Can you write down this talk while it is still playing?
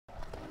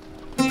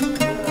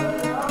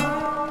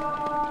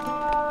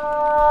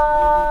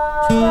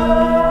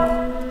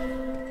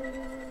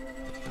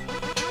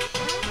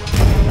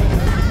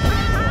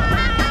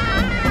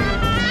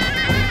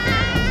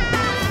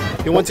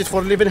You want it for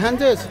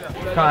 1100?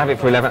 Can't have it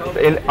for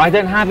 11. I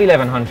don't have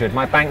 1100.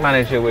 My bank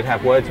manager would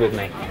have words with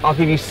me. I'll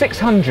give you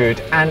 600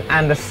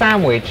 and the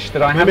sandwich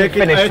that I haven't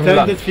finished from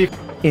lunch.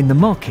 In the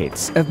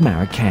markets of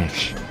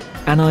Marrakesh.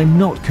 And I'm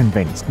not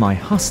convinced my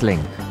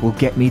hustling will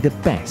get me the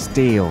best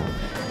deal.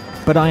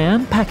 But I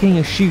am packing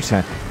a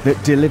shooter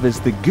that delivers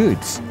the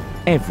goods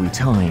every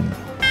time.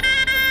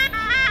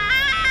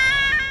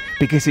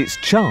 Because its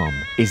charm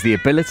is the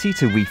ability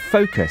to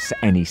refocus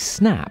any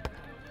snap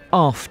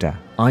after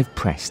I've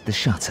pressed the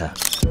shutter.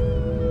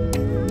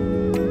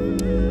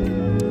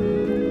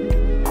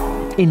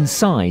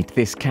 Inside,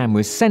 this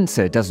camera's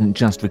sensor doesn't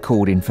just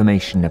record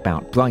information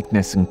about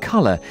brightness and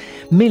colour.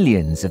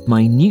 Millions of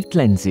minute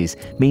lenses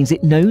means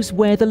it knows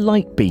where the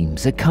light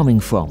beams are coming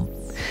from.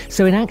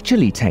 So it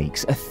actually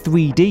takes a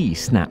 3D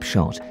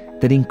snapshot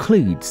that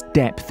includes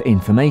depth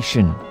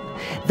information.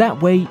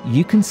 That way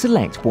you can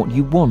select what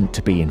you want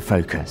to be in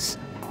focus,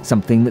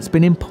 something that's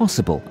been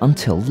impossible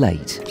until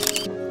late.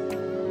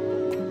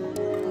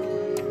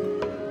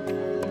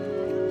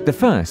 The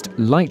first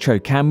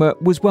Lytro camera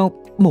was, well,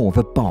 more of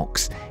a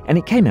box, and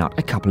it came out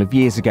a couple of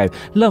years ago.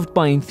 Loved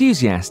by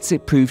enthusiasts,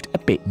 it proved a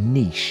bit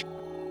niche.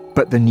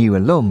 But the new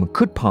Illum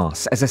could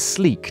pass as a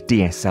sleek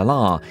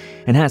DSLR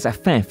and has a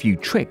fair few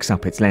tricks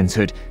up its lens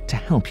hood to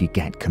help you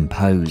get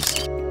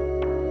composed.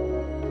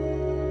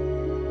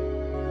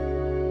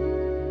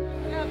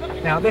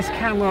 Now, this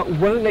camera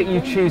won't let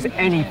you choose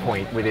any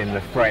point within the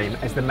frame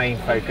as the main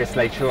focus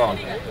later on.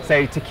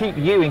 So to keep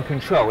you in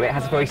control, it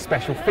has a very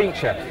special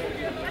feature.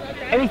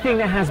 Anything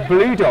that has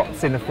blue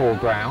dots in the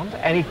foreground,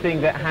 anything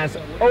that has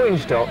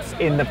orange dots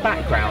in the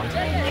background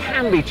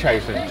can be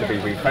chosen to be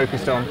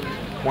refocused on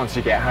once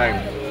you get home.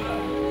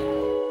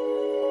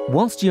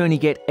 Whilst you only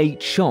get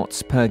 8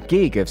 shots per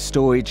gig of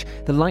storage,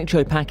 the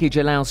Lytro package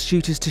allows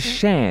shooters to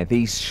share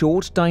these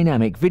short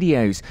dynamic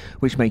videos,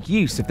 which make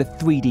use of the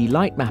 3D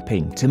light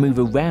mapping to move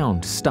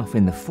around stuff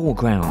in the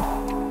foreground.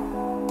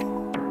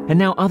 And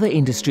now other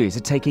industries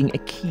are taking a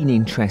keen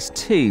interest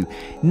too.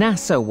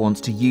 NASA wants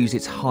to use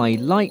its high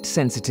light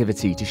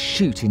sensitivity to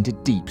shoot into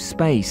deep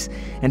space,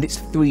 and its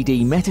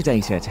 3D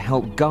metadata to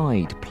help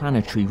guide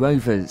planetary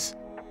rovers.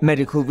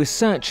 Medical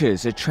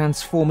researchers are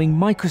transforming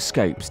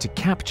microscopes to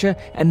capture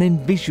and then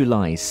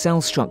visualize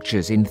cell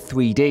structures in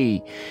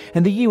 3D.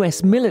 And the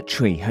US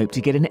military hope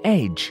to get an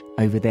edge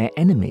over their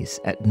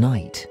enemies at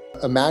night.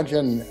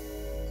 Imagine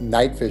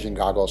night vision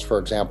goggles, for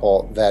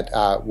example, that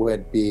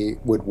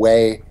would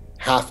weigh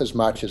half as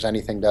much as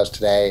anything does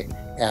today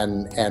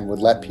and would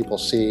let people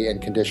see in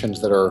conditions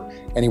that are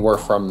anywhere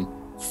from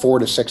 4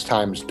 to 6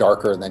 times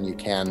darker than you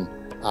can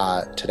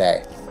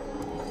today.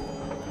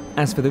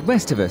 As for the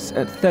rest of us,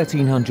 at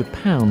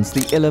 £1,300,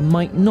 the Illum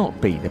might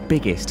not be the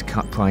biggest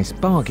cut-price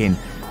bargain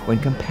when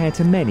compared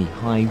to many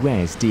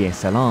high-res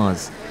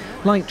DSLRs.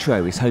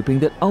 Lytro is hoping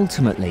that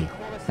ultimately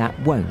that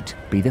won't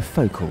be the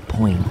focal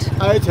point.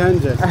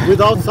 800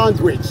 without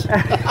sandwich.